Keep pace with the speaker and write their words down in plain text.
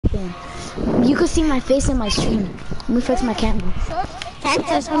You could see my face in my stream. Let me fix my camera. Can't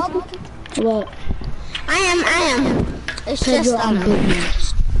do something? What? I am. It's Pedro, just, I'm good now.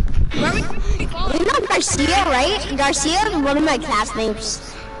 you know Garcia, right? Garcia is one of my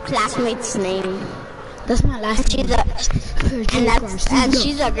classmates' name. That's my last name. And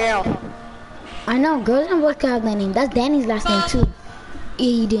she's a girl. I know, girls don't work out that name. That's Danny's last name too.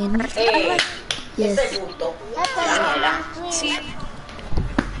 Aiden. Yes.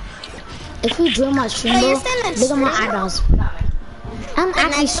 If you join my stream, bro, look at my eyebrows. I'm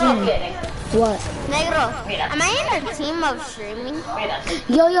actually streaming. What? Negro, am I in a team of streaming?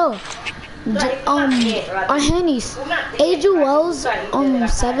 Yo. Our Henny's Adriel Wells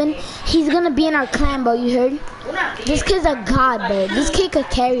 7. He's gonna be in our clan, bro. You heard? This kid's a god, bro. This kid could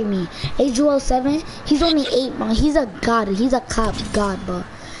carry me. Adriel 7. He's only 8, bro. He's a god. He's a cop god, bro.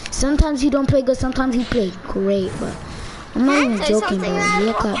 Sometimes he don't play good. Sometimes he play great, bro. I'm not even joking, bro. He's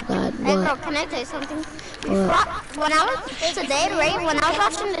a cop god. Bro, can I tell you something? When I was today, right? When I was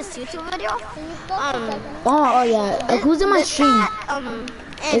watching this YouTube video, oh yeah. Who's in my stream?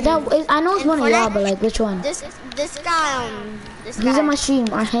 I know it's one of y'all, but like which one? This guy. Who's in my stream?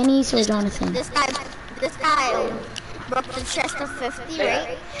 Our Henny's or Jonathan? This guy broke the chest of 50,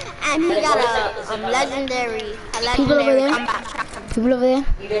 right? And he got a legendary People over there? combat shotgun. People over there?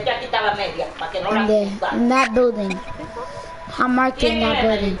 In that building. I'm marked in that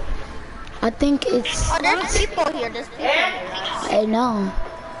building. I think it's... Oh, there's people here. There's people here. I know.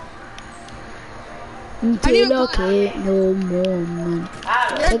 Until I can't no more, man.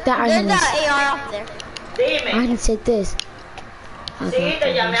 Take that There's iron. an AR up there. I can take this. I got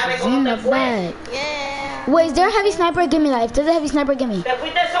this in the bag. Yeah. Wait, is there a heavy sniper? Give me that. If there's a heavy sniper, give me.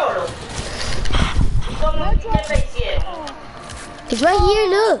 It's right here,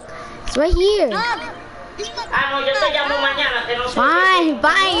 look. It's right here. Fine,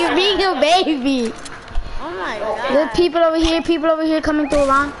 you're being a baby. Oh my god. There's people over here coming through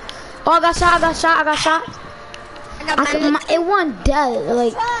around. Oh, I got shot. It wasn't dead.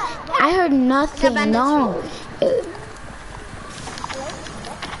 Like, I heard nothing. No.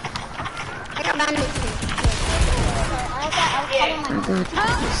 I got bandits. I got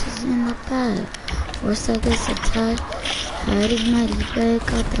this is in the bag. What's that? This attack?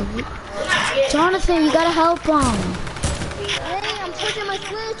 Jonathan, you gotta help him. Hey, I'm taking my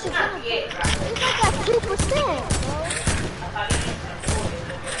Switch. It's like at 2%.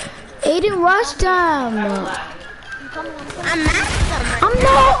 Aiden rushed him. I'm at them. I'm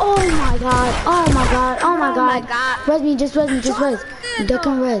not. Oh my god. Res me, just res. Duck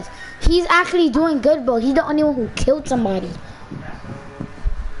and res. He's actually doing good, bro. He's the only one who killed somebody.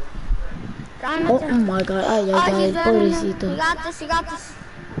 Oh my god. Pobrecito. You got this.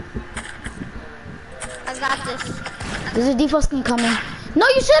 I got this. There's a default skin coming. No,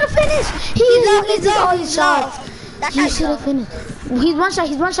 you should have finished. He's all his shots. You should have finished. He's one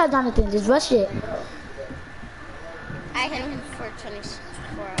shot, Jonathan. Just rush it. I hit him for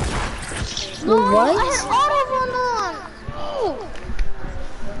 24. What? I hit auto run on.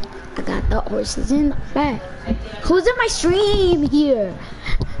 I got the horses in the back. Who's in my stream here?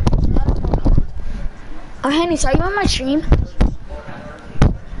 Henny, are you on my stream?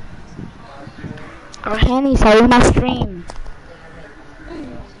 Henny, are you on my stream?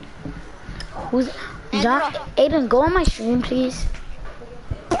 Who's Aiden, go on my stream, please.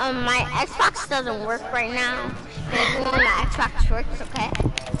 My Xbox doesn't work right now. Maybe when my Xbox works, okay?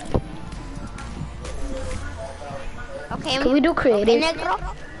 Okay. Can we do creative? Okay,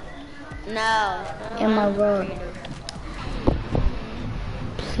 Negro? No. In my world.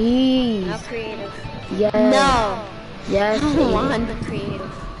 Please. No creative. Yes. No. Yes. I don't want the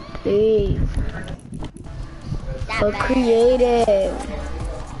creative. Please. For creative.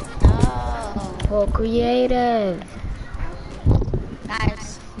 No. For creative.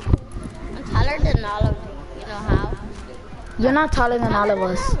 Guys, I'm taller than all of you. You know how? You're not taller than all of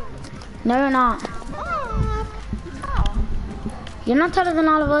us. No, you're not. You're not taller than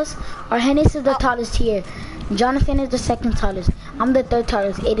all of us. Our Hennis is the tallest here. Jonathan is the second tallest. I'm the third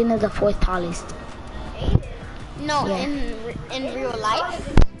tallest. Aiden is the fourth tallest. No, yeah. in real life?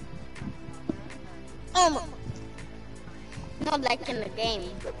 Not like in the game.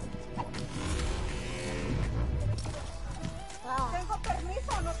 Wow.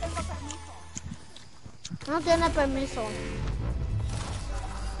 No tiene permiso.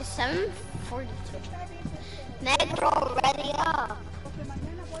 It's 7:42. Negro, ready up.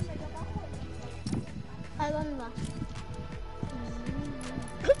 ¿A dónde va?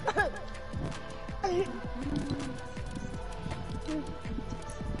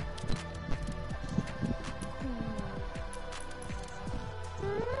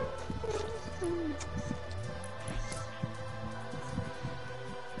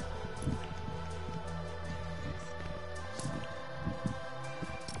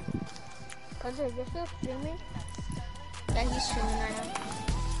 Cause you're still streaming? Yeah, he's streaming right now.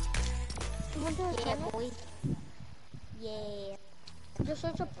 You want to yeah, boy. Yeah. Just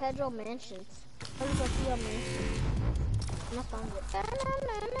search up Pedro Mansions. Pedro Garcia Mansions. And I found it.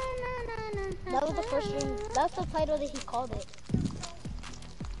 That was the first stream. That's the title that he called it.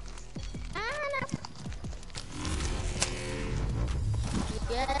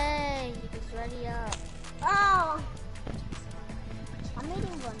 Yay, he's ready up. Oh! I'm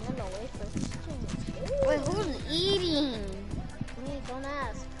eating vanilla wafers. Wait, who's eating? Me, don't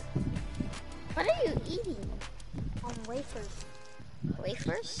ask. What are you eating? Wafers.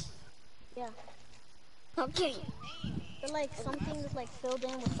 Wafers? Yeah. Okay. They're like something is like filled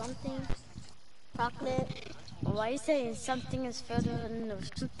in with something. Chocolate. Why are you saying something is filled in with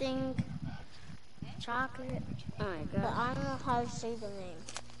something? Chocolate. Oh my god. But I don't know how to say the name.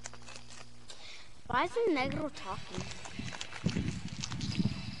 Why is the negro talking?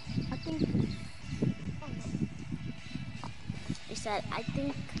 I think. He said, I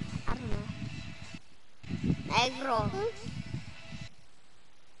think. I don't know. Negro.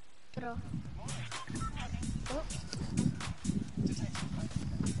 Negro. Oh.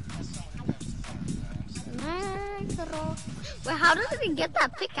 Negro. Wait, how does he get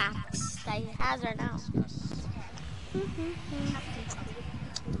that pickaxe that he has right now?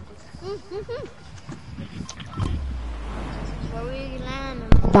 Where we landing?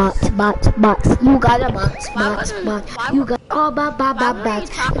 Bots. You got a bots. You got all bots.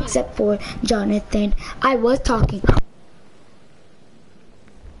 Except for Jonathan. I was talking.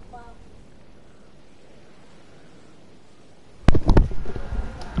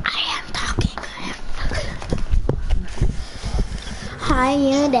 I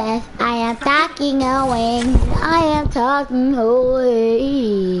am deaf. I am talking away. I am talking away.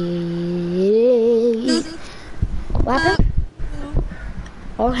 What happened?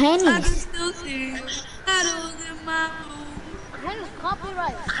 Or Henny's. Henny's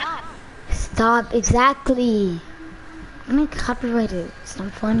copyright. Stop, exactly. I mean, copyrighted. It's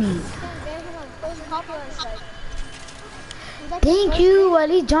not funny. Thank you. At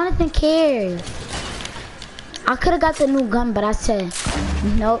least Jonathan cares. I could have got the new gun, but I said,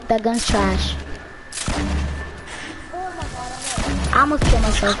 nope, that gun's trash. I almost killed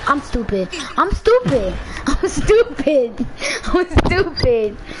myself. I'm stupid.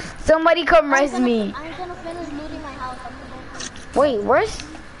 Somebody come res me. I'm gonna finish looting my house. Wait, where's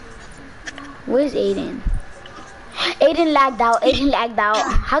Aiden? Aiden lagged out.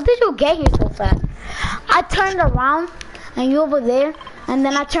 How did you get here so fast? I turned around and you're over there. And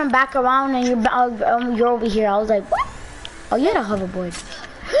then I turned back around and you're over here. I was like, what? Oh, you had a hoverboard.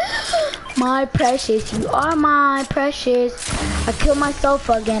 My precious, you are my precious. I killed myself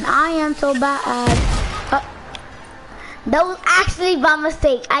again. I am so bad. That was actually by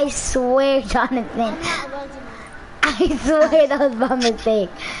mistake. I swear, Jonathan. I swear that was by mistake.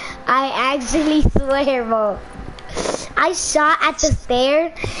 I actually swear, bro. I shot at the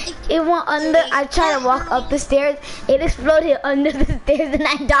stairs. It went under. I tried to walk up the stairs. It exploded under the stairs and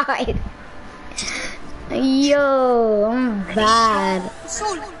I died. Yo, I'm bad.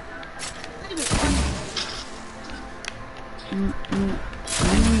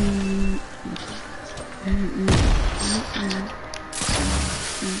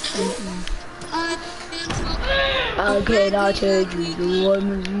 I cannot change you. The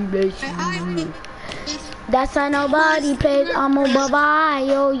one who makes you. That's why nobody plays on mobile.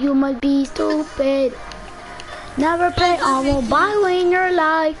 Yo, you must be stupid. Never play on mobile in your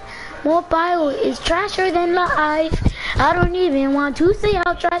life. Mobile is trasher than life. I don't even want to say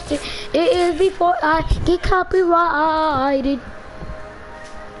how trash it is before I get copyrighted.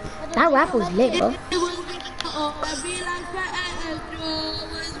 That rap was lit, bro.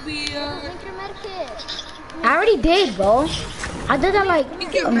 I already did, bro. I did that like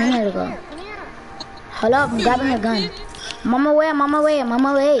a minute ago. Hold up, I'm grabbing a gun. I'm on my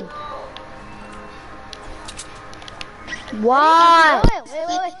way. What?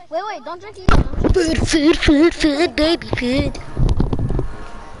 Wait, don't drink it. Food, baby food.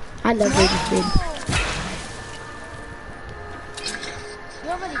 I love baby food.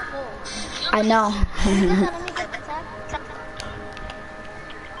 You're already full. I know.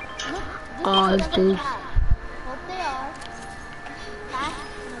 Oh, it's food.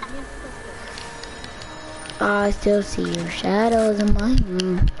 I still see your shadows in my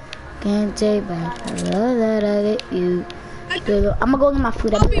room. Can't take back the love that I get you. I'm gonna go get my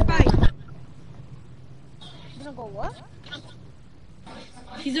food. You're gonna go what?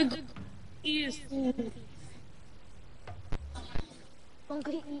 He's a good. eat his food. Don't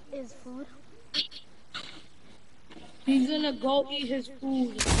go eat his food. He's gonna go eat his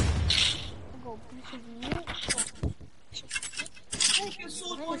food. Go eat his meat. Dennis,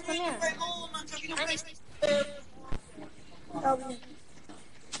 come here.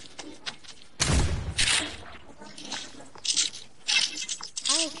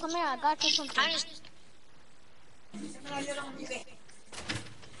 Dennis, come here. I got you something.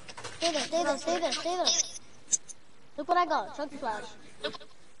 Stay there, stay there, stay there, stay there. Look what I got. Chug splash.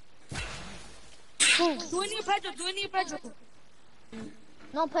 Boom. Do any Pedro, do any Pedro.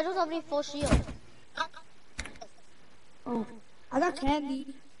 No, Pedro's already full shield. Oh, I got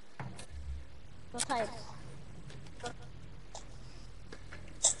candy. What type?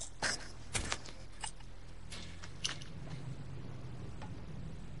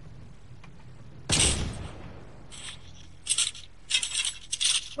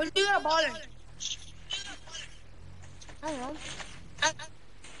 What do you got a ball in? I don't know.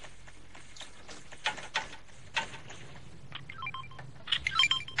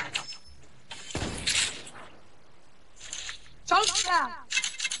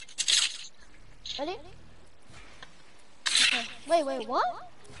 Ready? Okay. Wait, what?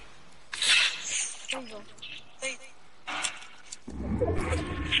 There you go.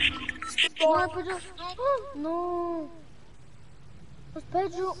 No, Pedro. No. It's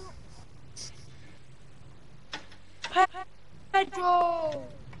Pedro. Pedro!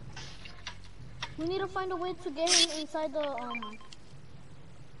 We need to find a way to get him inside the,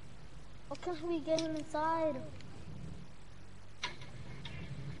 How can we get him inside?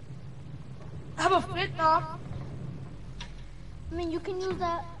 I have a flip now. I mean, you can use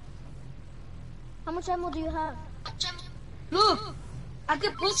that. How much ammo do you have? Look! I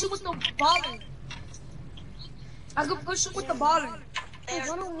can push you with the baller. I can push you with the baller. Hey,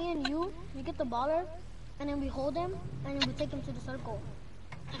 why don't me and you get the baller, and then we hold him, and then we take him to the circle.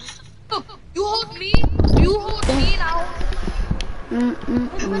 Look, you hold me now.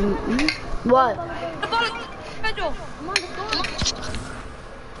 What? The baller, Pedro. Come on, let's go.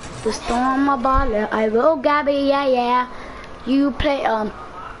 The storm a baller, I will grab it, yeah. You play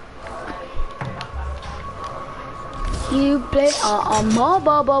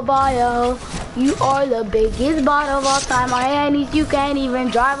mobile bio. You are the biggest bot of all time. Miami's, you can't even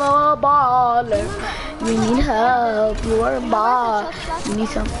drive a baller. You need help, you're a bot. You need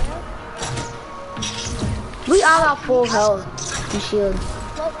some. We all got full health and shield.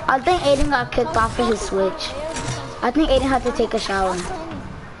 I think Aiden got kicked off of his switch. I think Aiden had to take a shower.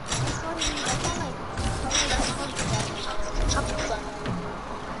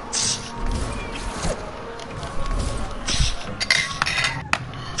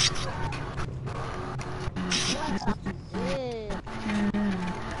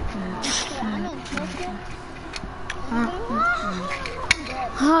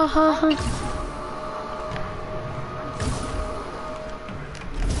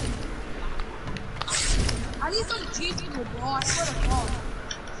 I need some cheese in the ball. I swear to God.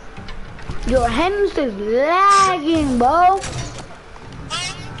 Your hands is lagging, bro.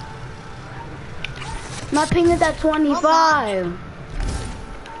 My ping is at 25. Is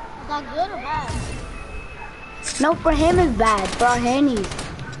that good or bad? No, for him it's bad. For our handies.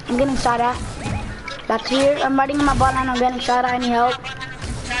 I'm getting shot at. That's here. I'm riding in my ball and I'm getting shot at. I need help.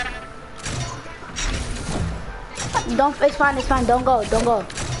 It's fine. Don't go.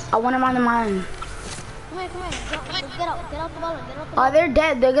 I want him on the mine. Come here. Get out the ball. Oh, they're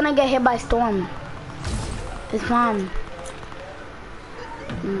dead. They're gonna get hit by storm. It's fine.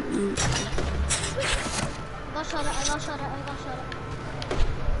 I got shot at.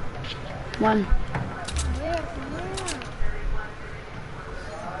 One. Where?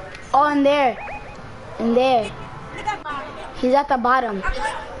 Oh, in there. He's at the bottom.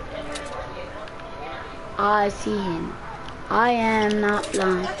 I see him. I am not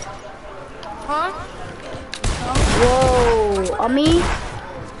blind. Huh? Whoa, on me?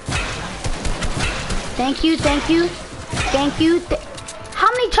 Thank you. How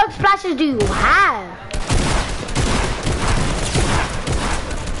many chug splashes do you have?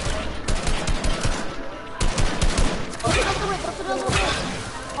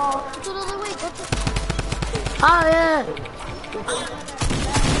 Oh yeah.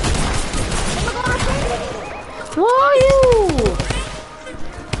 Who are you?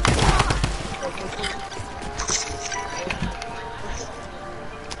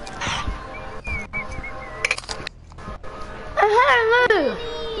 Hello.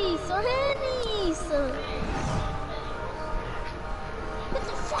 What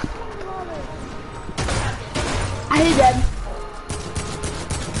the fuck? I hit them.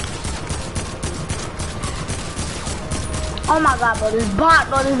 Oh my god, bro, this bot,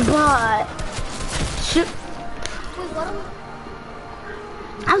 bro, this bot. Shoot. Wait, what am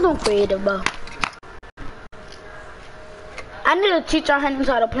I'm doing creative, bro. I need to teach our hands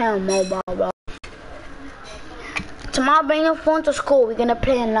how to play on mobile, bro. Tomorrow, bring your phone to school. We're gonna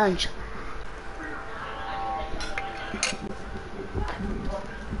play in lunch.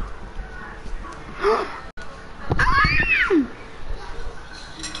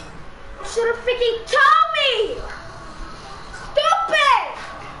 Should have freaking told me! Stupid!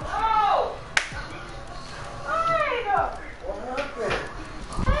 Oh!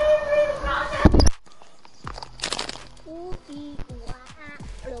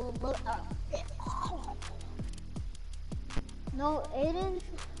 No,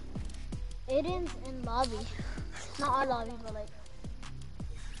 Aiden's in lobby. Not our lobby, but like.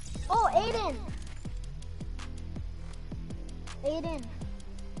 Oh, Aiden! Aiden.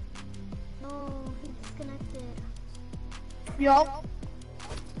 No, he disconnected. Yup.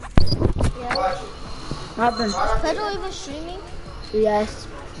 Yeah. What happened? Is Pedro even streaming? Yes.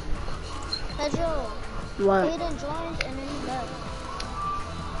 Pedro. What? Aiden joined and then he left.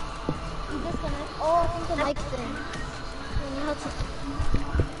 He disconnected. Oh, I think the mic's thing. You have to.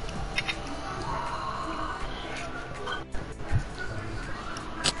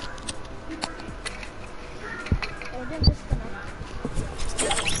 Aiden disconnected.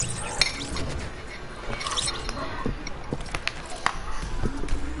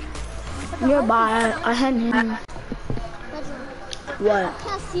 Nearby, I had him. Pedro, What? I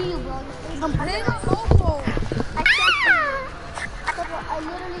can't see you, bro. I'm playing on mobile. I can't see you. Pedro, I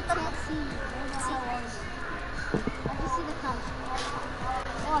literally can't see you. I can see the couch.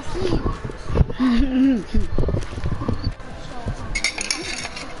 Oh, I see you.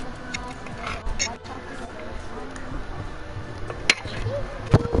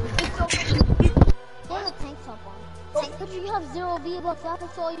 There's a tank top on. Pedro, you have 0 V-Bucks. I can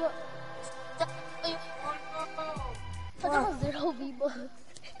show you. Pedro has 0 V-Bucks.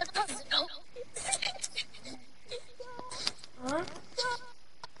 Huh?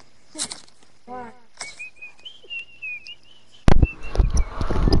 What?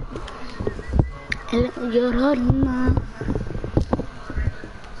 Your horma.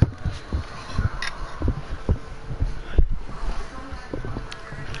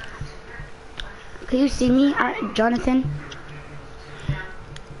 Can you see me, Jonathan?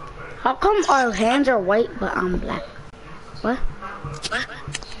 How come our hands are white but I'm black? What?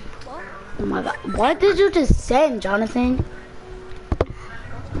 Oh my god. What did you just say, Jonathan?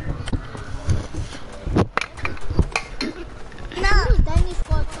 Who's Danny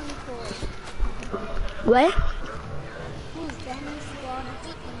Squad 24? What? Who's Danny Squad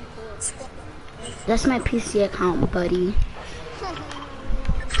 24? That's my PC account, buddy.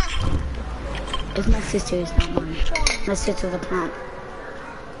 It's my sister's, not mine. My sister's account.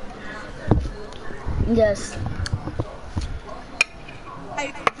 Yes.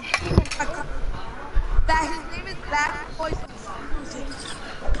 That his name is Black Boys Music.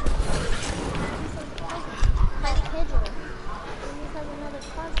 Like Pedro. You have another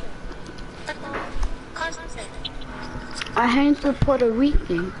cousin. I ain't to Puerto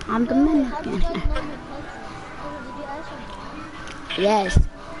Rican. I'm How do you Dominican. guys know your cousin? Pedro, did you ask him? Yes. What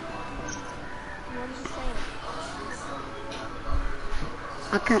did you say?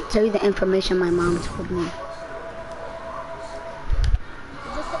 I can't tell you the information my mom told me. Is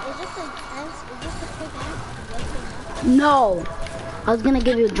this a quick answer? No. I was gonna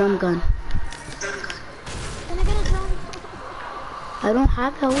give you a drum gun. Can I get a drum? I don't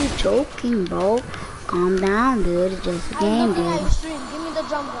have that. We're joking, bro. Calm down, dude. It's just a game, I'm looking at dude. your stream. Give me the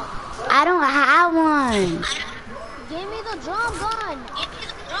drum gun. I don't have one. Give me the drum gun.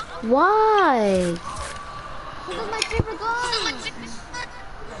 Why? This is my favorite gun.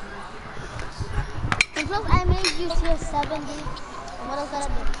 And plus, I made you tier 70. And what else did I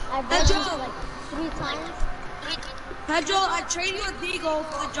do? I read you like 3 times. Pedro, I trade you a Deagle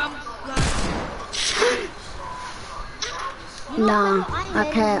for the drum gun. You know, Nah, Pedro, I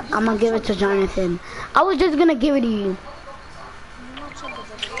made can't. you I'm gonna give it to Jonathan. I was just gonna give it to you. I'm not sure about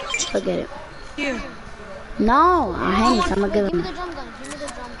that. Forget it. Here. No, I'm gonna give Give me him. the drum gun. Give me the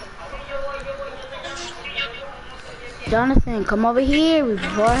drum gun. Jonathan, come over here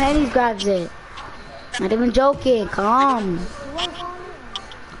before Henny grabs it. Not even joking. Come. You want to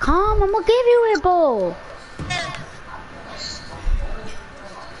Come, I'm gonna give you it, bro.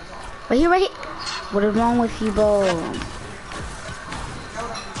 Right here, right here. What is wrong with you, bro?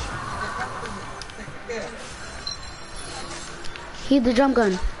 Here's the drum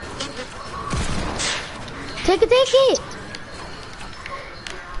gun. Take it, take it.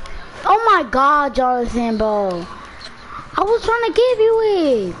 Oh my God, Jonathan, bro. I I was trying to give you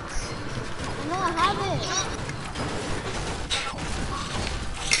it. No, I have it.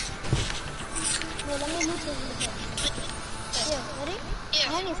 Wait, let me loot this real quick. Here, ready? Yeah.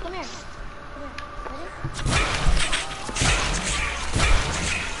 Henny's, come here. Come here. Ready?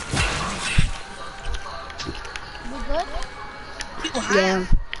 We good? Yeah.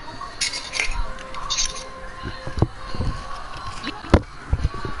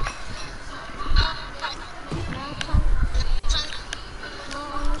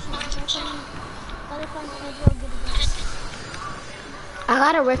 I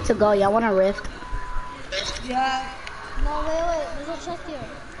got a rift to go. Y'all want a rift? Yeah. No, wait. There's a chest here.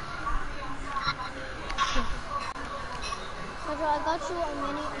 Pedro, I got you a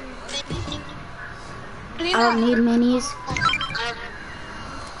mini. I don't need minis.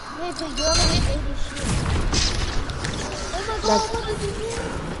 Wait, but you only need 80 shield.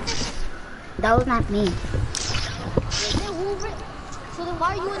 That was not me. So then why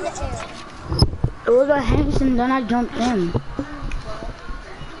are you in the air? It was a Hanks and then I jumped in.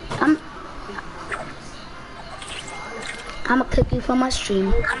 I'm a cookie for my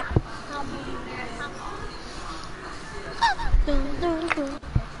stream.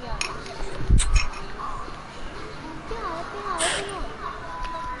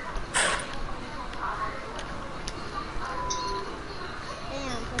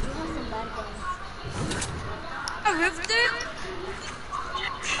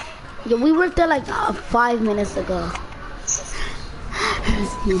 Yeah, we worked there like 5 minutes ago.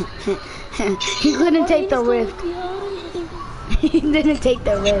 He couldn't take the rift. He didn't take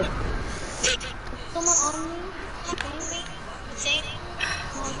the rift. Someone on me?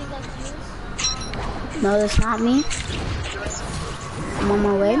 No, that's not me. I'm on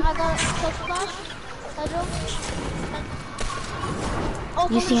my way. I got a touch flash. Pedro. Oh,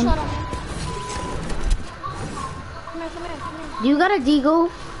 You see him? shot on me. Come here. You got a deagle?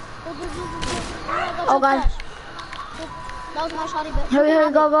 Oh god. That was my shotty bit.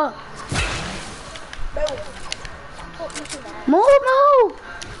 Hurry, go. Oh, Move.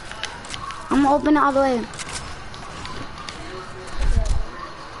 I'm gonna open it all the way.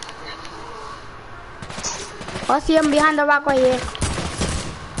 I see him behind the rock right here.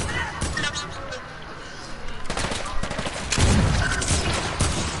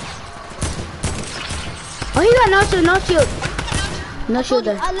 Oh, he got no shield. No shield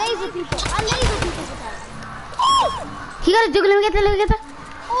there. I laser people with that. He got a deagle. Let me get that.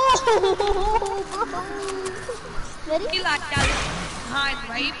 Oh, ready? He like that behind,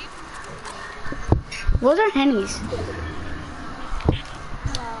 right? Those are hennies.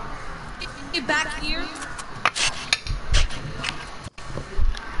 Get back here.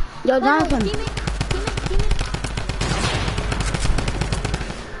 Yo, Jonathan. Team it.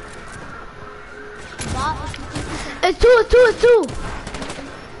 It's two.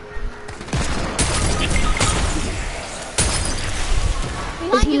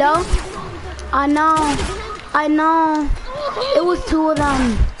 Is he low? I know. It was 2 of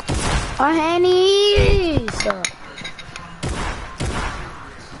them. Our hennies.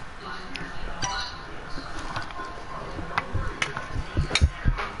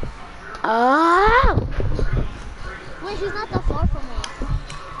 Oh. Wait, he's not that far from us.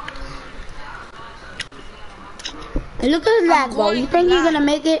 Look at that, bro. You think he's gonna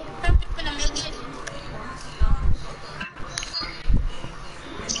make it?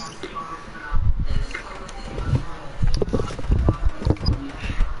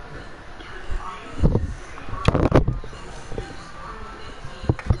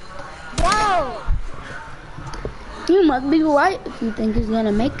 Whoa! You must be right if you think he's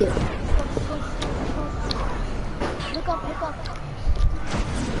gonna make it. Look up.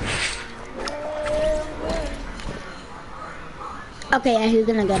 Okay, and he's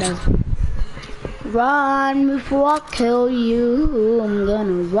gonna get us. Run before I kill you. I'm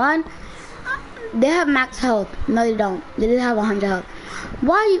gonna run. They have max health. No, they don't. They just have 100 health.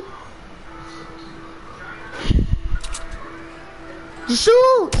 Why you?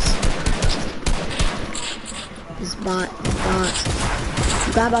 Shoot! This bot.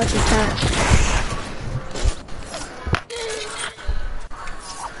 Grab out your tap.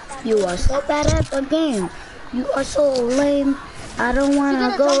 You are so bad at the game. You are so lame. I don't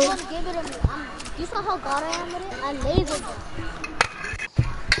wanna go. Give it to me. You saw how god I am with it? I lasered them.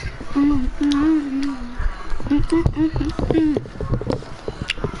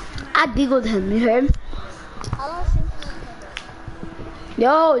 I deagled him, you heard?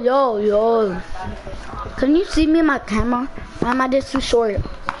 Yo. Can you see me in my camera? Why am I just too short?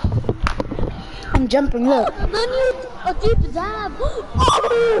 I'm jumping, look. Then you a deep dab.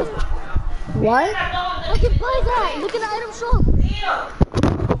 What? I can buy that. Look at the item shop.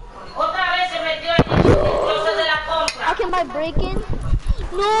 I can buy break-in.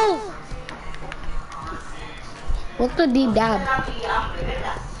 No. What's the deep dab?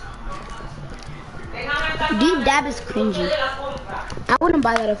 Deep dab is cringy. I wouldn't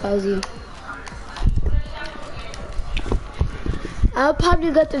buy that if I was you. I would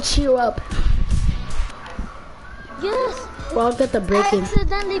probably get the cheer up. Yes. Or I'll get the break-in. I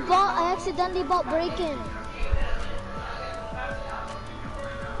accidentally bought break-in.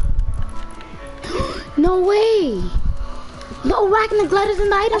 No way. No, Ragnar Glad is in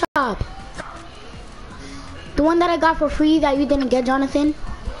the item shop. The one that I got for free that you didn't get, Jonathan.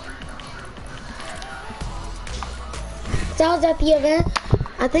 So I was at the event.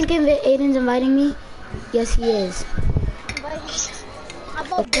 I think Aiden's inviting me. Yes, he is. I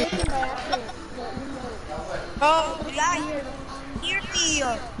bought break-in by accident. Oh, yeah, hear me.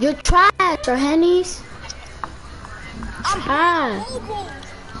 You're trash, or Henny's. I'm Ah. mobile.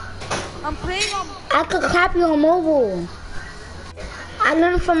 I'm playing on. I could copy on mobile. I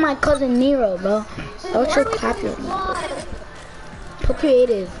learned from my cousin Nero, bro. I should copy it. Put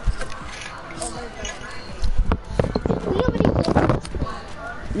creative.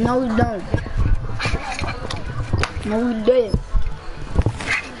 No, we don't. No, we didn't.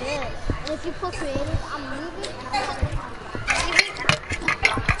 And if you put creative, I'm leaving.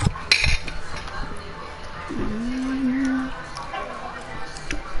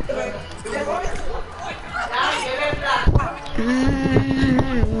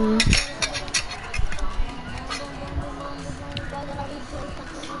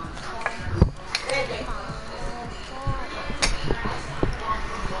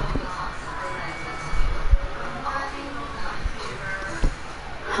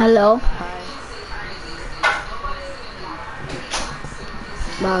 Hello.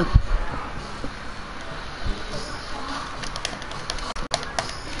 Wow.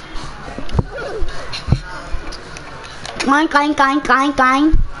 Coin, coin, coin, coin,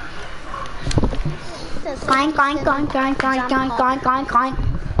 coin. Coin, coin, coin, coin, coin, coin, coin, coin, coin.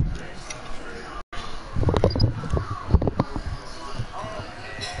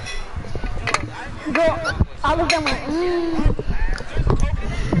 Go, all of them went,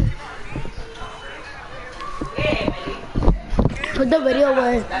 Put the video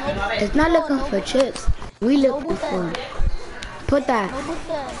where it's not looking for chips. We looking for. Put that. What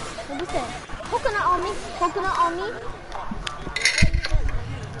said? Coconut on me. Coconut on me.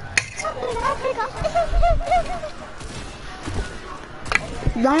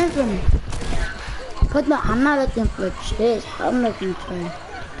 Jonathan. Put the. I'm not looking for chips. I'm looking for.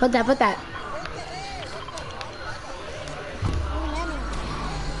 Put that. Put that.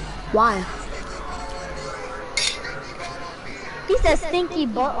 Why? He said stinky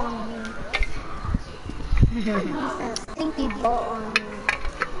butt on me. He said stinky butt on me.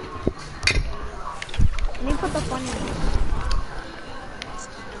 Let me put the funny one.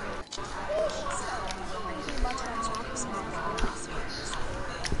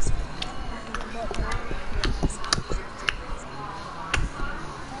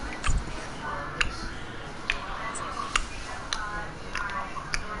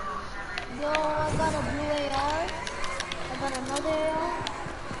 Yo, I got a blue AR. I got another AR.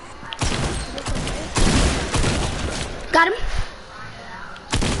 Got him.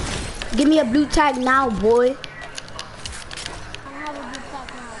 Give me a blue tag now, boy. I don't have a blue tag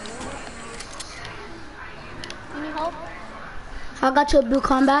now, bro. You need help? I got you a blue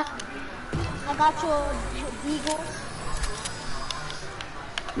combat. I got your Deagle.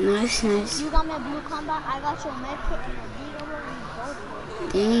 Nice, nice. You got me a blue combat. I got your medkit and a Deagle.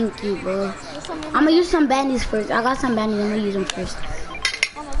 Thank you, bro. I'm gonna use some bandies first. I got some bandies. I'm gonna use them first.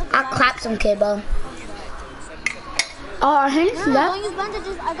 I'll clap some kid, bro. Oh, Henry, No, don't use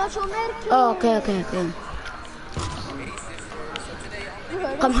bandages. I got your medkit. Oh, okay, okay, okay. You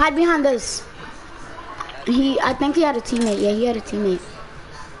heard Come hide behind this. I think he had a teammate. Yeah, he had a teammate.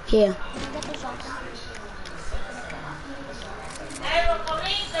 Here. Get the shotgun.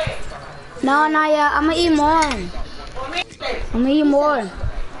 No, not yet. I'm gonna eat more. I'm gonna eat more.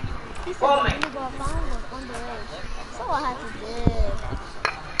 He said the only girl found was underage. So I had to dip.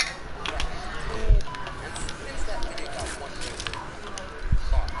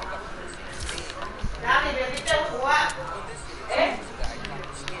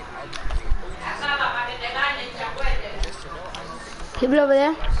 People over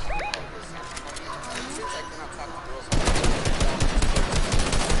there.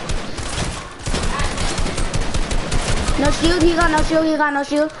 No shield, he got no shield, he got no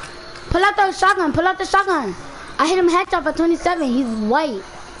shield. Pull out the shotgun, pull out the shotgun. I hit him headshot for 27, he's white.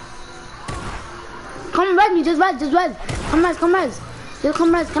 Come Come res me, just res. Come res. Just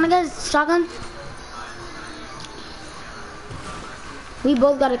come res. Can I get a shotgun? We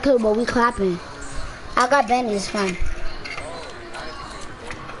both got a kill, but we clapping. I got Benny, it's fine.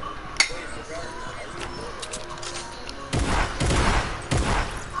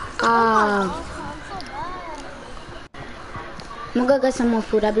 I'm gonna go get some more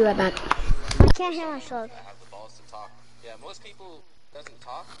food. I'll be right back. I can't hear myself. I have the balls to talk. Yeah, most people doesn't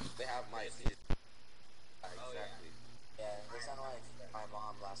talk. They have mics. Exactly. Yeah, they sound like my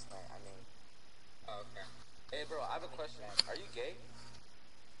mom last night. I mean. Oh, okay. Hey, bro, I have a question. Are you gay?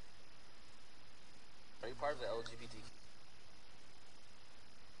 Are you part of the LGBT? You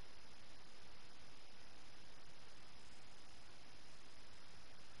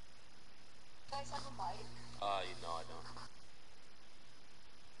guys have a mic? You know I don't.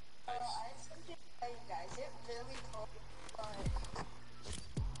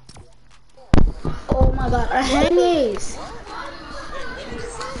 Oh my god, our Henny's.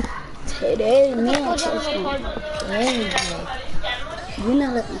 Today, man, you're not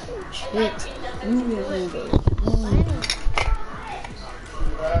looking for tricks. You're looking for I'm gonna leave and then I'm gonna let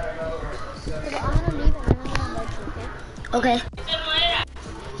you, okay? Okay.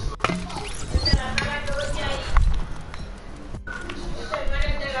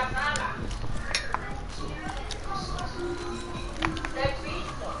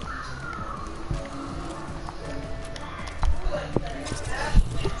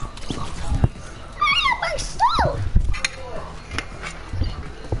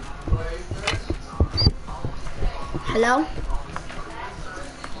 Hello?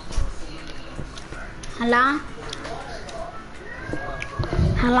 Hello?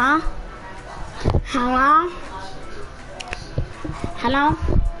 Hello? Hello? Hello?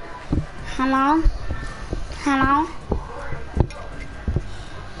 Hello? Hello?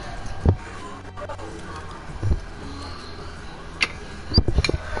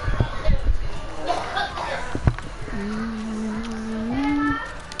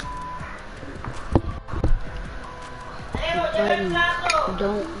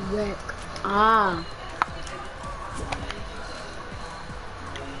 Don't wreck. Ah.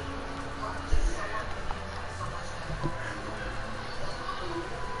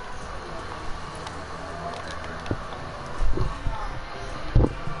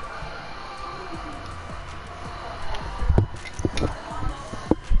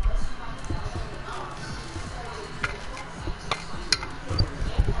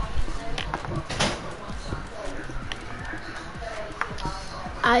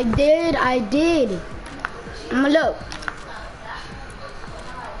 I did. I'ma look.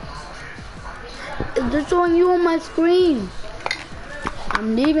 It's just showing you on my screen.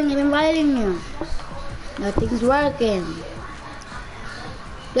 I'm leaving and inviting you. Nothing's working.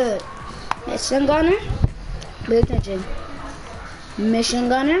 Good. Mission gunner. Pay attention. Mission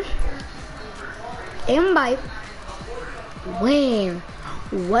gunner. Invite. Where?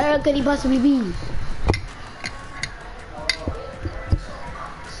 Where could he possibly be?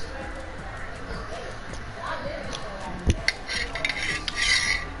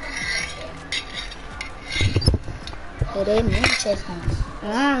 It ain't interesting.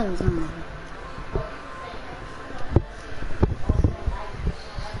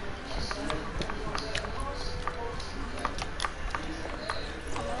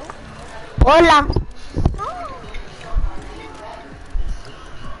 Hola.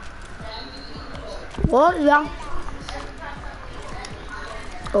 Hola.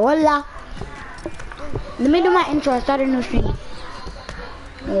 Hola. Let me do my intro. I started a new stream.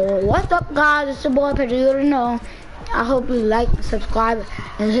 What's up, guys? It's your boy Pedro. You already know. I hope you like, subscribe,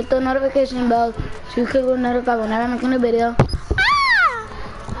 and hit the notification bell so you can get notified whenever I make a new video. Ah!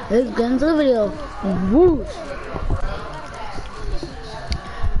 Let's get into the video. Woo!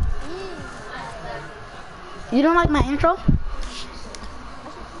 You don't like my intro?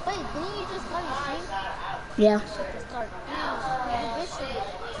 Wait, didn't you just start your stream? Yeah. Start.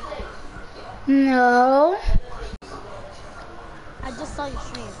 No. I just saw your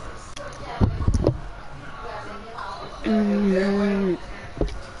stream.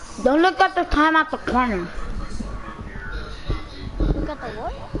 Don't look at the time at the corner. Look at the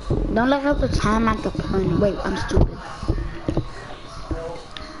what? Don't look at the time at the corner. Wait, I'm stupid.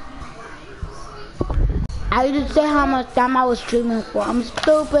 I just say how much time I was streaming for. I'm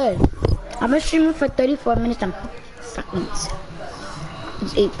stupid. I've been streaming for 34 minutes and seconds.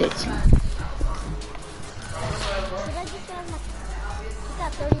 It's 8:13. Should I just have my... You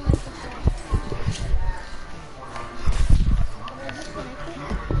got 30 minutes of stream.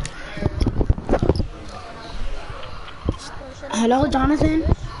 Hello, Jonathan.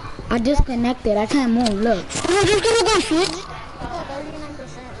 I disconnected. I can't move. Look. I'm just gonna go switch. I got 39%.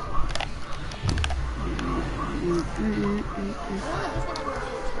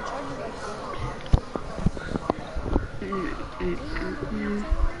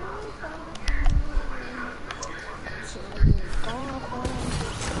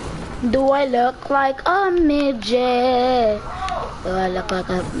 Do I look like a midget? Do I look like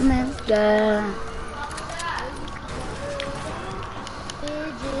a midget?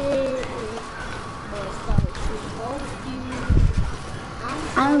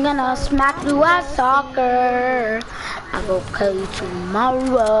 I'm gonna smack you at soccer. I go play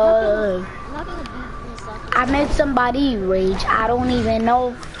tomorrow. I made somebody rage. I don't even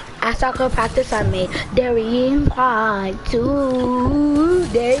know. At soccer practice, I made Darian cry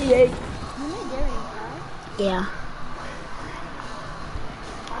today. Yeah.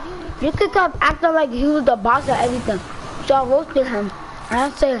 You could keep acting like he was the boss of everything. So I roasted him. And I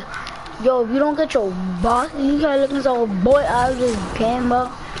said, yo, if you don't get your boss, you can't look at some boy out of this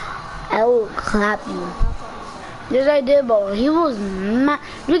camera, I will clap you. Yes, I did, bro. He was mad.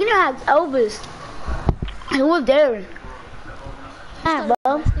 You can have Elvis. He was there. Mad, bro.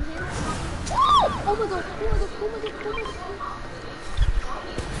 Oh my god.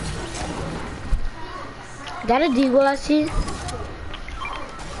 That a deagle I see.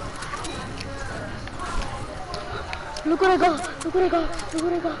 Look what I got. Look what I got. Look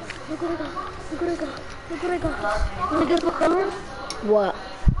what I got. Look what I got. Look what I got. Look what I got. Wanna get the color? What?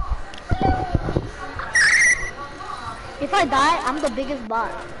 If I die, I'm the biggest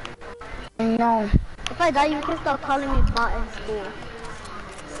bot. No. If I die, you can start calling me bot in school. You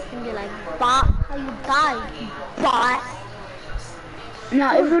can be like, bot, how you die, bot.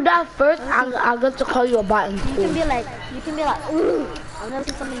 No, if you die first, I'll get to call you a bot in You school. can be like, ooh, I'll never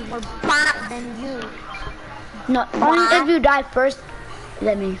see somebody more bot than you. No, only if you die first,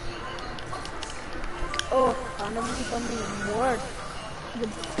 let me. Oh, I'll never see somebody more. You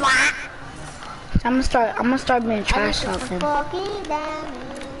bot. So I'm gonna start being trash talking. Fucking damn.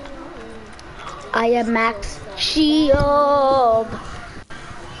 I am Max Shield.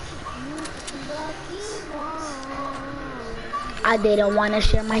 I didn't want to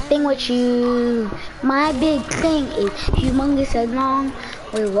share my thing with you. My big thing is humongous and long.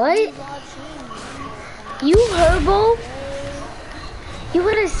 Wait, what? You herbal? You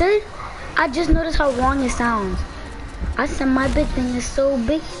what I said? I just noticed how wrong it sounds. I said my big thing is so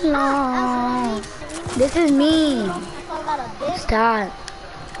big and long. This is me. Stop.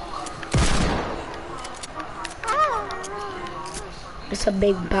 It's a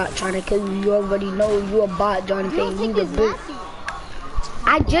big bot trying to kill you. You already know you're a bot, Jonathan. You the big.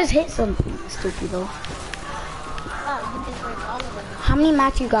 I just hit something. Stupid though. How many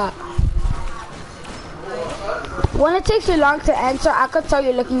mats you got? When it takes you long to answer, I could tell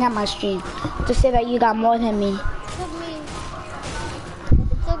you're looking at my stream to say that you got more than me. It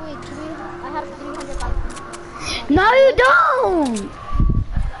took me 3, I have 300,000. No, you don't.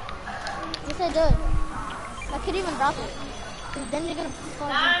 Yes, I do. I could even drop it. 'Cause then you're gonna fall.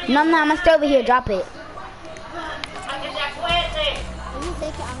 No, I'm not. I'm gonna stay over here. Drop it. If you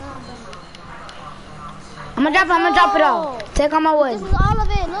take it, I'm not gonna. I'm gonna drop it. I'm gonna drop it all. Take all my wood. This is all of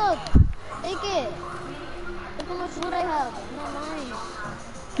it. Look, take it. Look how much wood I have. Not mine.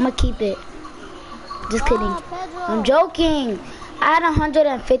 I'm gonna keep it. Just kidding. Oh, Pedro. I'm joking. I had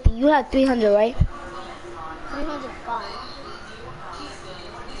 150. You had 300, right? 305.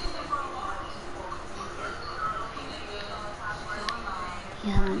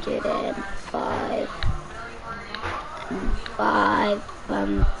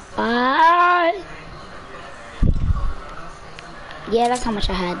 Five. Yeah, that's how much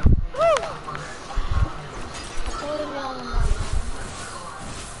I had.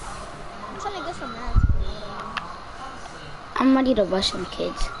 I'm trying to get some math. I'm ready to rush them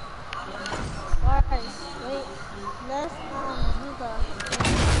kids. Alright, wait. Let's do the.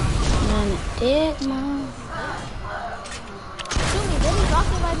 Dig, mom. Shoot me, ready?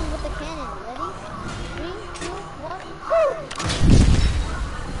 Rocket ride me with the cannon. Ready? 3, 2,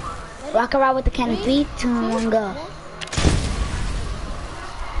 1. Rock around with the cannon. 3, 2, 1, go.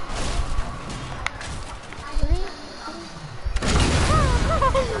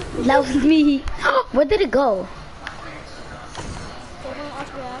 That was me. Where did it go?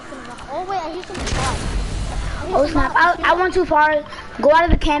 Oh wait, I hear some shots. Oh snap! I went too far. Go out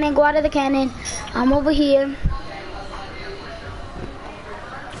of the cannon. Go out of the cannon. I'm over here.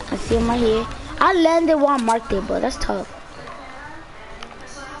 I see him right here. I landed while I marked it, but that's tough.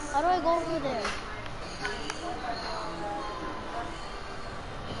 How do I go over there?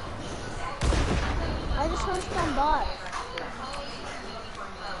 I just heard some bot.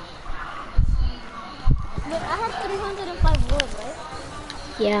 305 wood, right?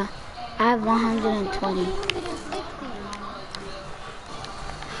 Yeah, I have 120. 160.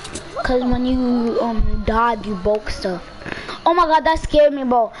 Cause when you died, you broke stuff. Oh my god, that scared me,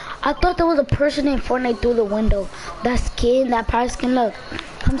 bro. I thought there was a person in Fortnite through the window. That skin, that pirate skin. Look,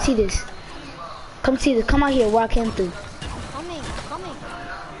 come see this. Come see this. Come out here where I came through. Coming.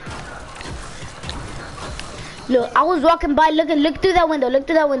 Look, I was walking by. Look through that window. Look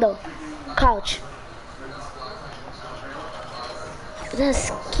through that window. Couch.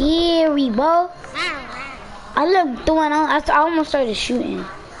 That's scary, bro. I looked through and I almost started shooting.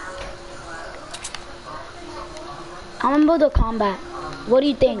 I'm gonna build a combat. What do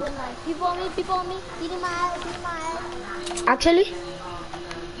you think? People on me. Eating my ass. Actually,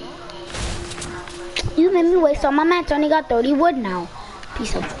 you made me waste all my mats. I only got 30 wood now.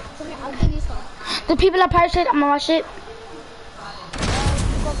 Piece of. Okay, I'll give you some. The people at pirate shit, I'm gonna watch it.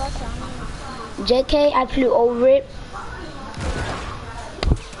 Pedro Garcia. JK, I flew over it.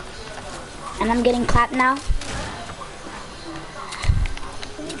 And I'm getting clapped now.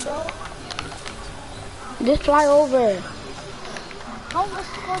 Just fly over. How much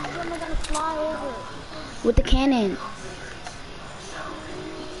squad am I gonna fly over? With the cannon.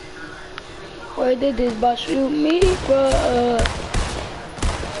 Why did this boss shoot me, bro?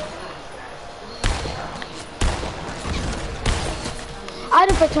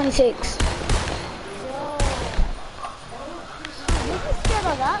 Item for 26.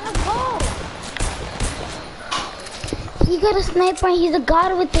 Let's go. He got a sniper and he's a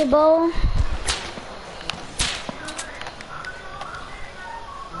god with it, bro.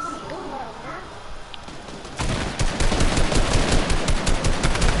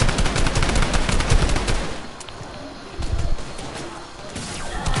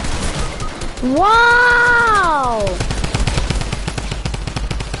 Wow!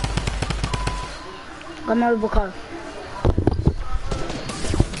 Got my rebel car.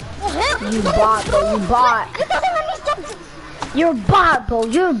 You bot, bro. You bot. You're a bot, bro.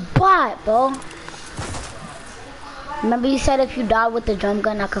 You're a bot, bro. Remember you said if you died with the drum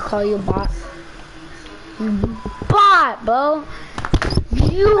gun, I could call you a bot. You bot, bro.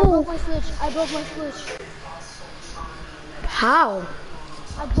 You. I broke my switch. How?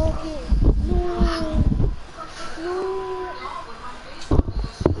 I broke it. No.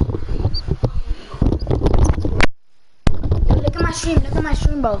 Look at my stream. Look at my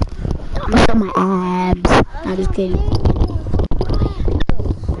stream, bro. Look at my abs. I'm just kidding.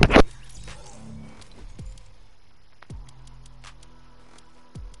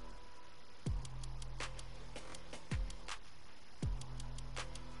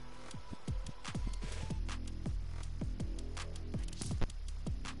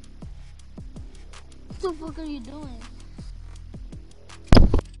 What the fuck are you doing?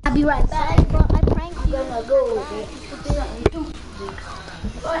 I'll be right back. Sorry, bro. I pranked you. I'm gonna go.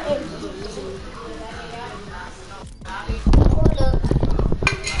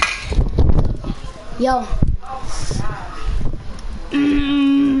 Yo.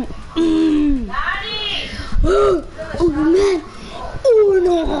 Oh man. Oh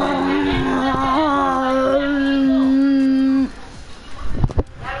no.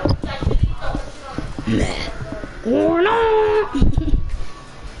 Oh no.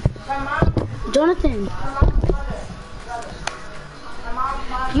 Jonathan.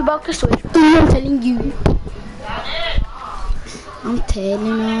 You broke the switch. I'm telling you. I'm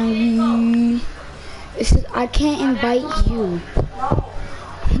telling you. It says I can't invite you.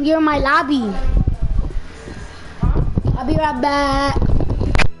 You're in my lobby. I'll be right back.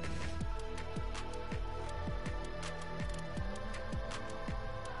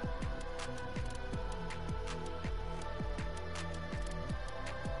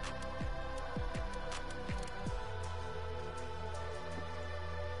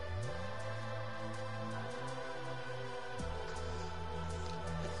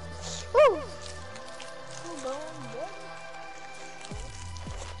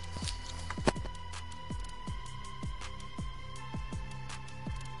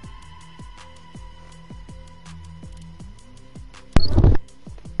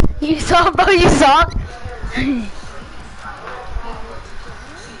 You saw, bro, you saw? You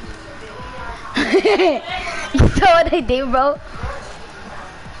saw what I did, bro?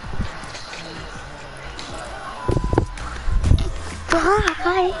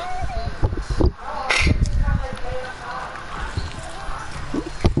 Bye.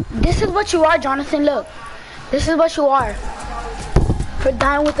 This is what you are, Jonathan, look. This is what you are. For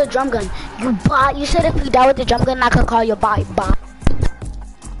dying with the drum gun. You bot. You said if you die with the drum gun, I could call you bot.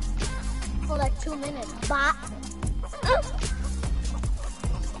 For like 2 minutes. Bot.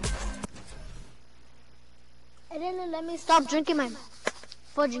 didn't let me stop drinking my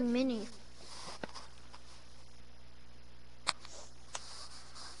fudging mini.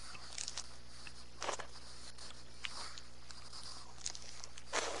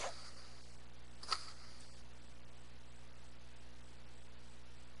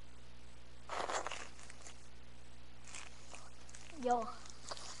 Yo.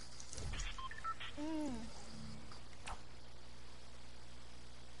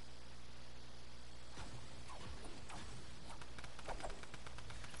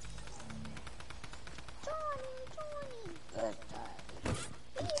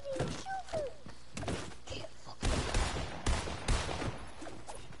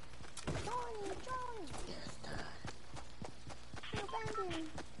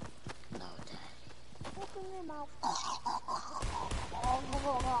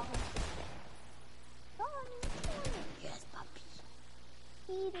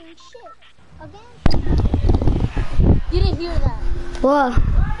 Eating shit again. You didn't hear that. What?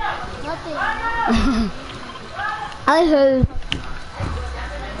 Nothing. I heard.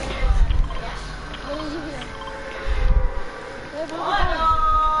 What did you hear?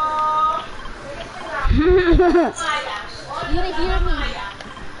 You didn't hear me.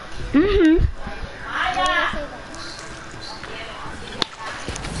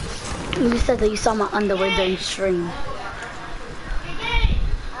 You said that you saw my underwear during stream.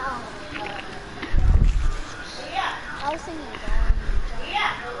 I was singing.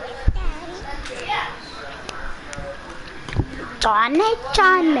 Johnny,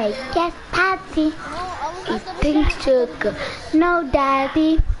 yes, daddy. Eating sugar, no,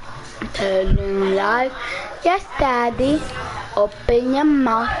 daddy. Telling lies, yes, daddy. Open your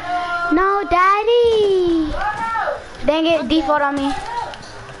mouth, no, daddy. Dang it, default on me.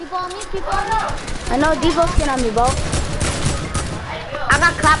 People on me. I know default skin on me, bro. I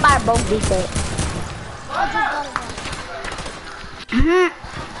got clapped by both default. I just got it.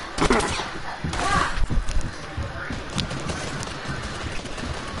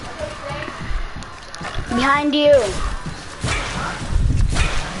 Behind you.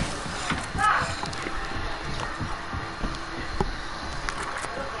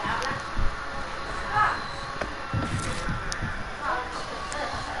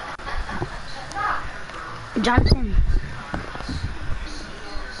 Johnson.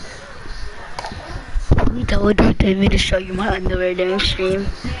 You told me to show you my underwear during stream.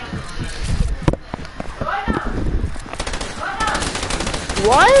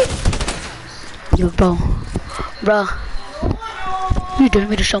 What? Yo, bro. You told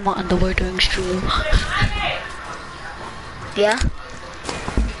me to show my underwear during stream. Yeah?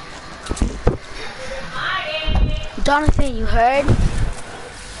 Jonathan, you heard?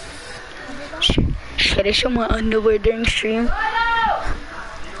 Should I show my underwear during stream?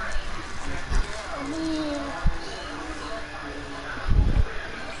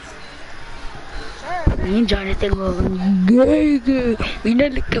 Me and Jonathan go gay. We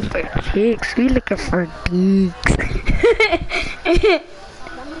not looking for chicks, we looking for geeks.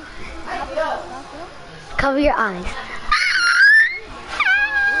 Cover your eyes.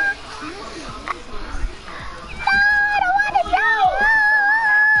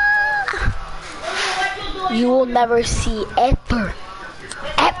 You will never see ever.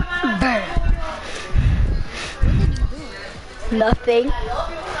 Nothing.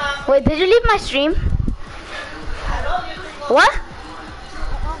 Wait, did you leave my stream? What?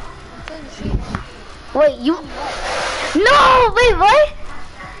 Wait, you... No! Wait, what?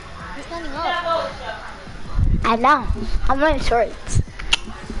 I know. I'm wearing shorts.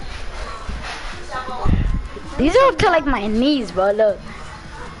 These are up to like my knees, bro. Look.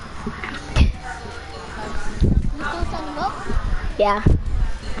 Yeah.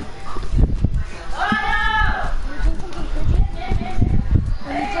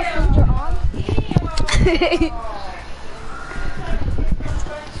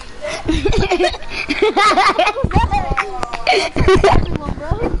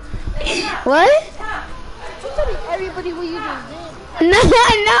 What? Everybody what you just did.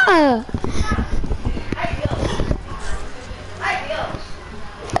 No.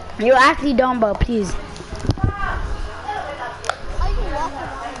 You actually don't, but please.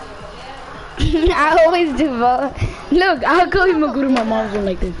 I always do, bro. Look, I'll go even go to my mom's room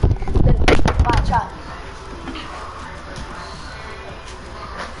like this. Watch out.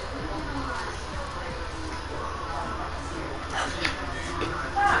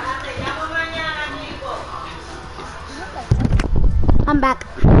 I'm back.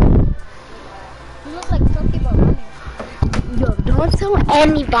 You look like some people running. Yo, don't tell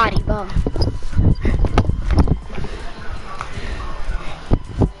anybody, bro.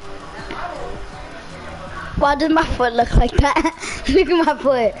 Why does my foot look like that? Look at my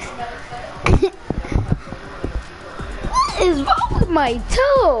foot. What is wrong with my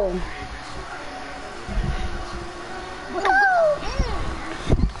toe?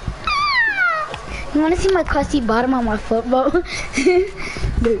 You wanna see my crusty bottom on my foot, bro? Look.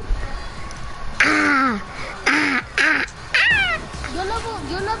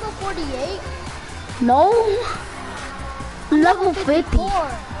 You're level 48? No. I'm level 50.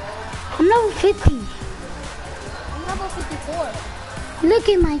 I'm level 50. I'm level 54. Look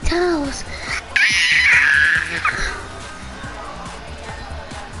at my toes.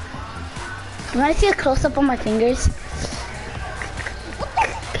 You wanna see a close up on my fingers?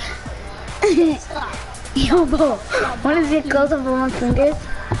 Yo, bro, wanna see a close up on my fingers?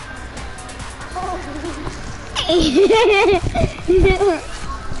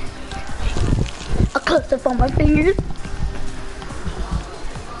 A close up on my fingers.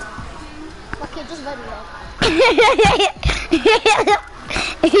 Okay, just let it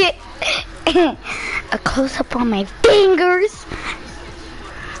go. A close up on my fingers.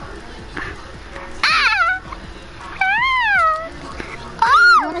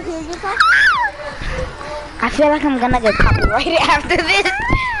 You wanna hear yourself? I feel like I'm gonna get copyrighted after this.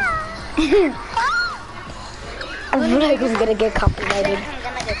 I feel like I'm gonna get copyrighted.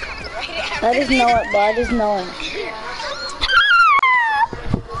 I just know it, bro. I just know it.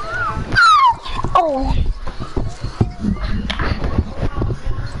 Oh.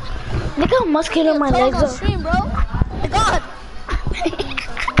 Look how muscular my legs are. Stream, bro. My God.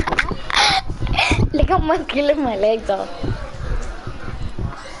 Look how muscular my legs are.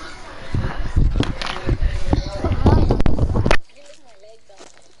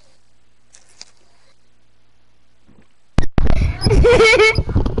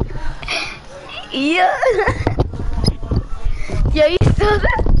 Yeah. Yeah, you saw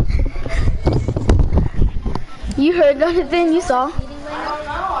that? You heard Jonathan? You saw?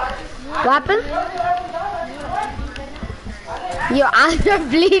 What happened? Your eyes are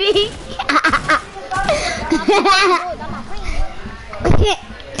bleeding.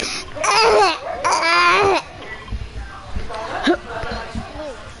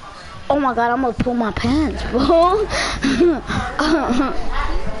 Oh my God, I'm gonna pull my pants, bro.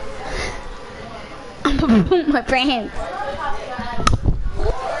 I'm gonna pull my pants.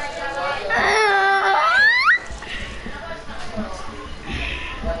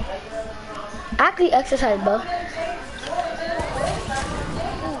 Actually exercise, bro.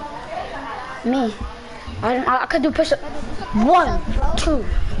 Me. I could do push-up. 1, 2,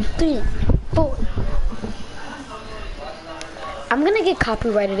 3, 4. I'm gonna get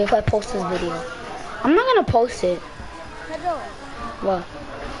copyrighted if I post this video. I'm not gonna post it. Pedro, What?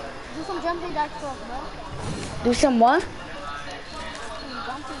 do some jumping jacks for us, bro. Do some what?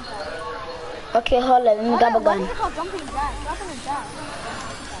 Jumping jacks. Okay, hold on. Let me grab a Why gun. is it called jumping jacks? Jumping a jack.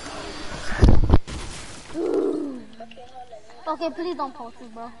 Okay, please don't post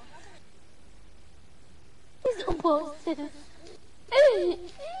it, bro. Please don't post it.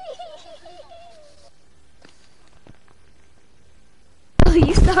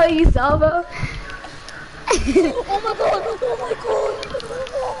 You saw, bro? Oh my God! Oh my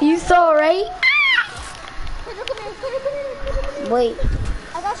God! You saw, right? Pedro, come here! Pedro, come here! Wait,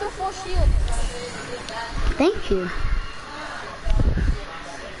 I got your full shield. thank you.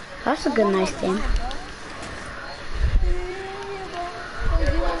 That's a good, nice thing.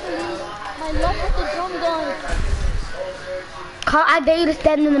 My love with the drum gun. Carl, I dare you to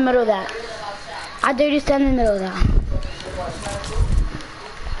stand in the middle of that. I dare you to stand in the middle of that.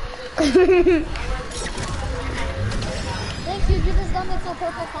 Thank you, you just got me to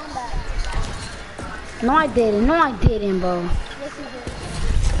purple combat. No, I didn't. No, I didn't, bro. Yes, you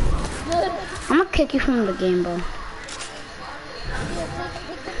did. I'm gonna kick you from the game, bro.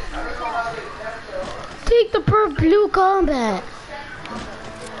 Take the purple blue combat.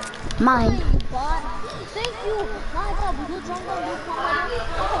 Mine. Bot. Thank you. Now I got blue drum gun, blue combat.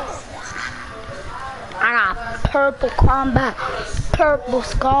 I got purple combat, purple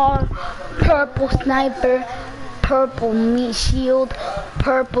scar, purple sniper, purple meat shield,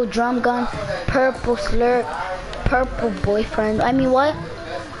 purple drum gun, purple slurp, purple boyfriend. I mean what?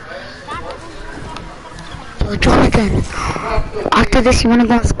 Yo, Jonathan, after this you wanna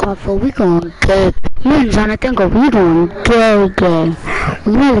go on Scarfo? We going gay. You and Jonathan go, we going gay.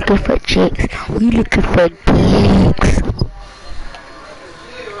 We not looking for chicks, we looking for dicks.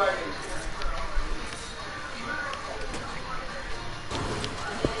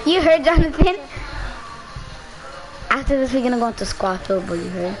 You heard, Jonathan? After this, we're gonna go into squad field, bro. You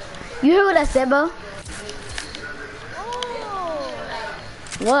heard? You heard what I said, bro? Oh.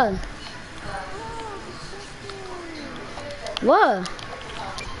 What? What?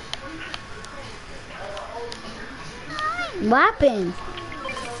 What happened?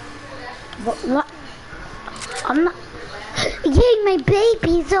 What? I'm not. Yay, my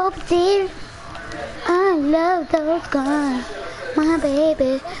baby's up there. I love those guys. My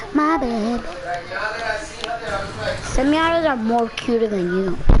baby, my baby. Semi-autos are more cuter than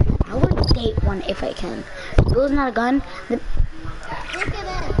you. I would date one if I can. If it was not a gun. Look at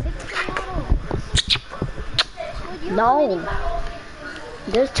that. No.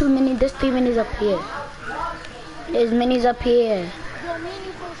 There's 3 minis up here. There's minis up here. Yo,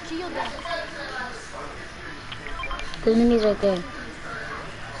 mini first shield them. There's minis right there.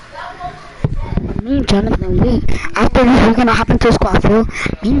 Me and Jonathan, after this, we're gonna hop into a squad, bro.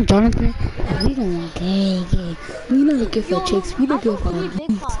 Me and Jonathan, we gonna gay. We not looking for chicks, we looking for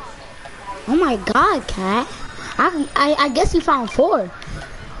Big pot. Oh my god, cat. I guess you found 4.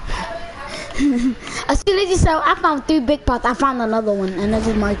 As soon as you said, I found 3 big pots, I found another one, and I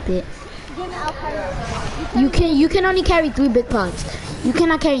just marked it. You can only carry 3 big pots. You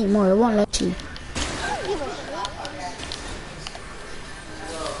cannot carry more, it won't let you.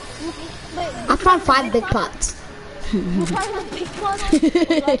 I found 5 big pots.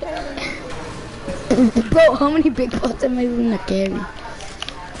 Bro, how many big pots am I gonna carry?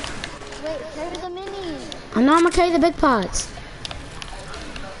 Wait, carry the mini. I know I'm gonna carry the big pots.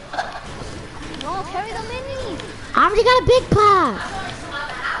 No, carry the mini. I already got a big pot.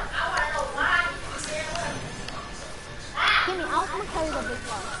 Kimmy, I'm gonna carry the big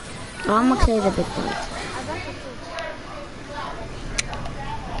pot. Oh, I'm gonna carry the big pots. I got the 2.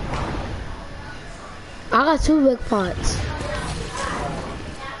 I got 2 big pots.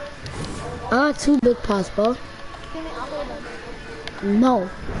 I got 2 big pots, bro. Kimmy, I'll hold them. No.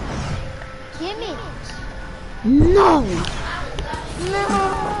 Kimmy. No. No.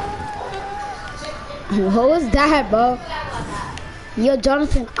 What was that, bro? Yo,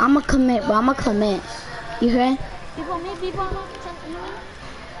 Jonathan, I'ma commit, bro. I'ma commit. You heard? People.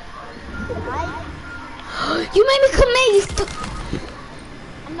 You made me commit.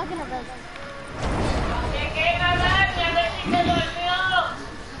 I'm not gonna rest.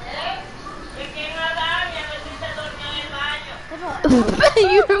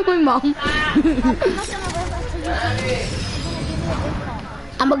 You heard my mom. I'm not gonna rest until you give me a big pot.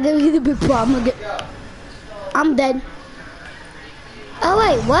 I'm gonna give you the big pot. I'm dead. Oh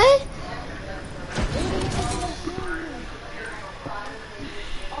wait, what?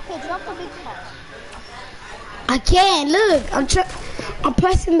 Okay, drop the big pot. I can't. Look, I'm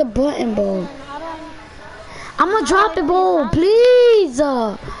pressing the button, bro. How do I... I'm gonna drop it, bro. Please.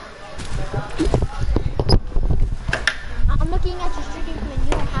 I'm looking at your streaking when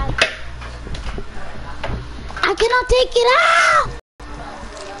you don't have it. I cannot take it out.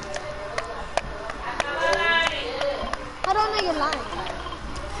 I don't know you're lying.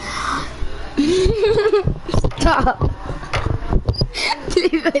 Stop.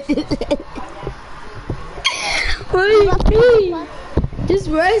 Please, I just said. Please. Just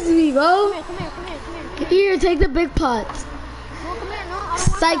rest me, bro. Come here. Here, take the big pots. No, come here. No, I don't want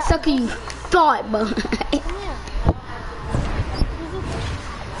Psych that. sucker, you thought, bro. Come here.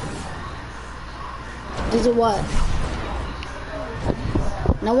 These are what?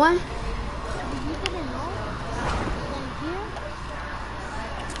 No one? You didn't know?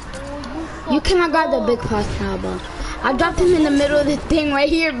 Then here? You cannot grab the big pots now, bro. I dropped him in the middle of the thing right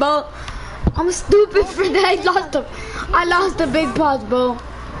here, bro. I'm stupid for that. I lost the big pots, bro. I'm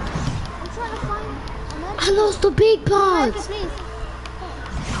trying to find I lost the big America, pots. please.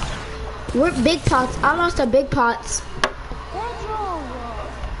 We're big pots. I lost the big pots. Pedro.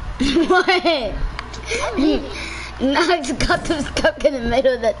 What? No, I just got them stuck in the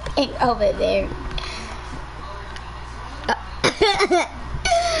middle of the thing over there.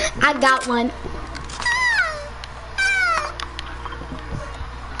 I got one.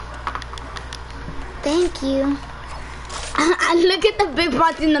 Thank you. Look at the big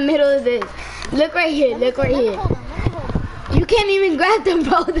pots in the middle of this. Look right here. Look right here. Hold on, let me hold on. You can't even grab them,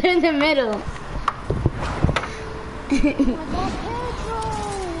 bro. They're in the middle. Oh my God, Pedro.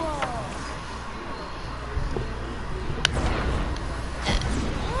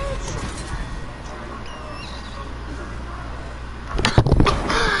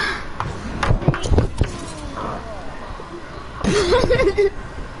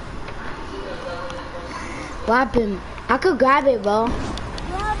 What happened? I could grab it, bro.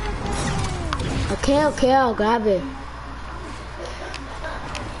 Grab it. Okay, I'll grab it.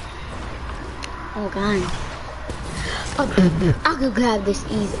 Oh, God. I could grab this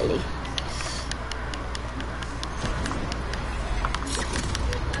easily.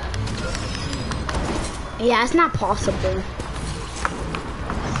 Yeah, it's not possible.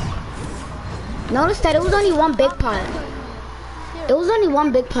 Notice that it was only one big pot. It was only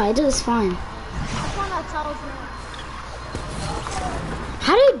one big pot. It was fine. That's one I told you.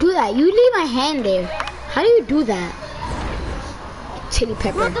 How do you do that? You leave my hand there. How do you do that? Chili Bro,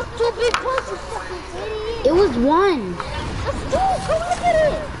 pepper. that's two big points, you fucking idiot. It was one. That's two. Come look at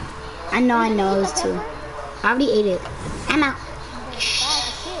it. I know. It was two. I already ate it. I'm out.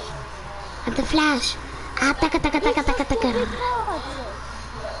 At the flash. Ah, taka, taka, taka, taka, taka.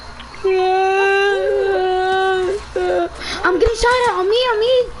 I'm getting shot at. On me.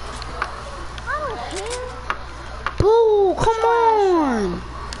 I don't care. Boo, come on.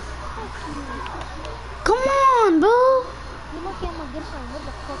 Come on, bro. You lucky I'm gonna get some. What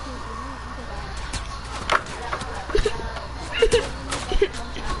the fuck is it?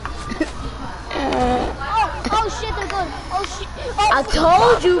 Oh shit, they're good. Oh shit. Oh, I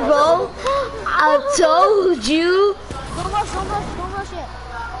told you, bro. I told you. Don't rush it.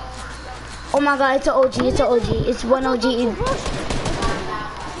 Oh my god, it's an OG. It's one OG. It's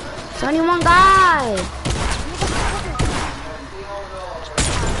only one guy.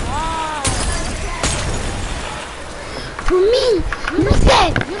 For me,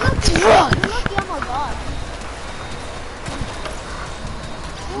 listen. You're lucky I'm a god.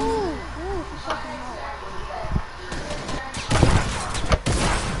 Ooh, fucking hell.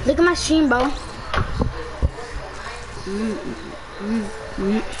 Look at my stream, bro.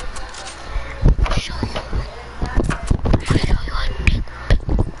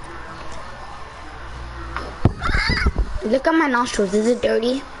 Look at my nostrils. Is it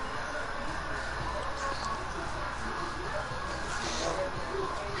dirty?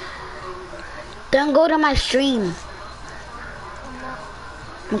 Don't go to my stream.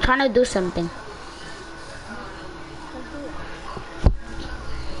 I'm trying to do something.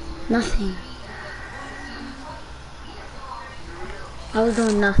 Nothing. I was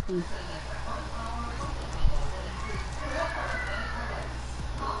doing nothing.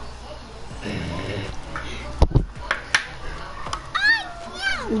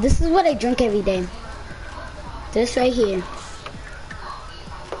 This is what I drink every day. This right here.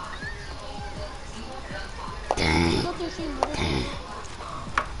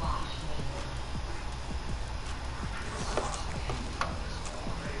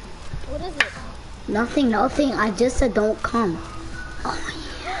 What is it? Nothing. I just said don't come. Oh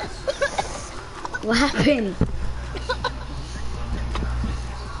yeah. What happened?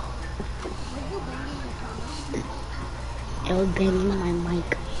 I was banging my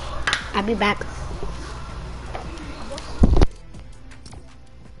mic. I'll be back.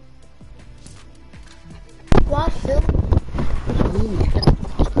 What, Phil?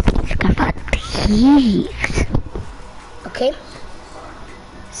 Okay.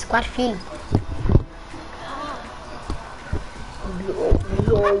 Squad feed.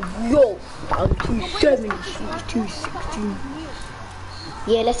 Yo. I'm 270, 216.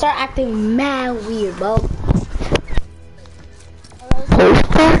 Yeah, let's start acting mad weird, bro.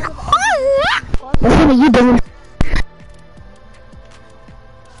 That's what you doing.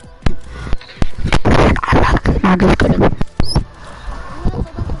 I'm just kidding.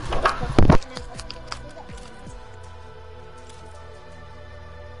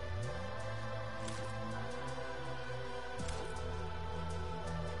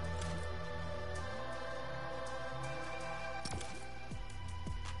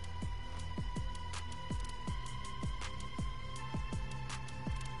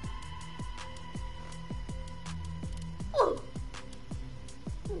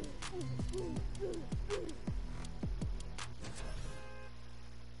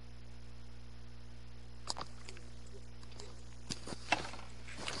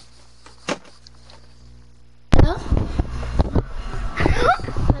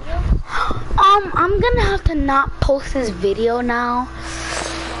 I'm gonna have to not post this video now.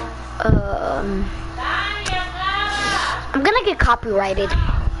 I'm gonna get copyrighted.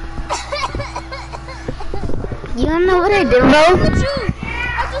 You don't know what I did, bro?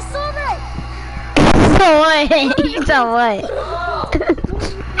 I just saw that. So what? You saw what?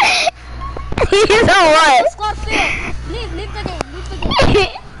 You saw what? Squad fail. Leave the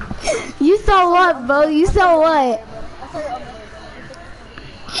game. You saw what, bro? You saw what?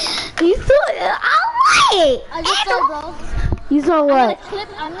 You saw what? I just saw, bro. You saw what?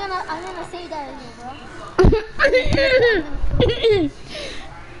 I'm gonna save that in here, bro.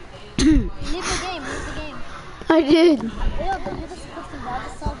 Leave the game. I did. Yo, bro, you're disgusting, bro. I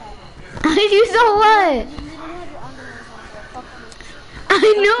just saw that. You saw what? You literally have your underwear on. Fuck you. I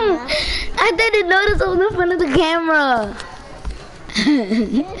know. I didn't notice on the front of the camera.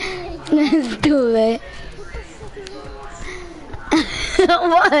 Let's do it.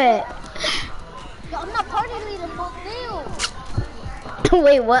 What?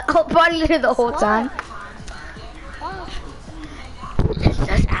 Wait, what? I'll party here the whole time.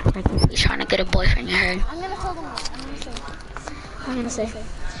 Just act like you're trying to get a boyfriend, you heard? I'm gonna tell them what I'm gonna say.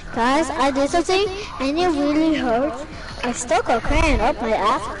 Guys, I did something and it really hurts. I stuck a crayon up my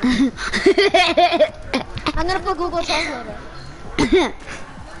ass. I'm gonna put Google Translator.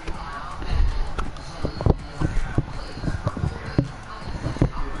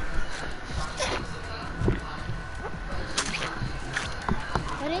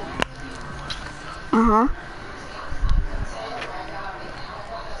 Ready? Uh-huh.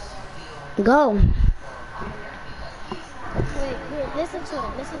 Go. Wait, here, listen to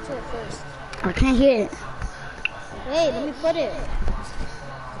it first. I can't hear it. Wait, let me put it.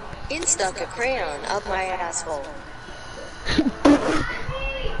 It stuck a crayon up my asshole.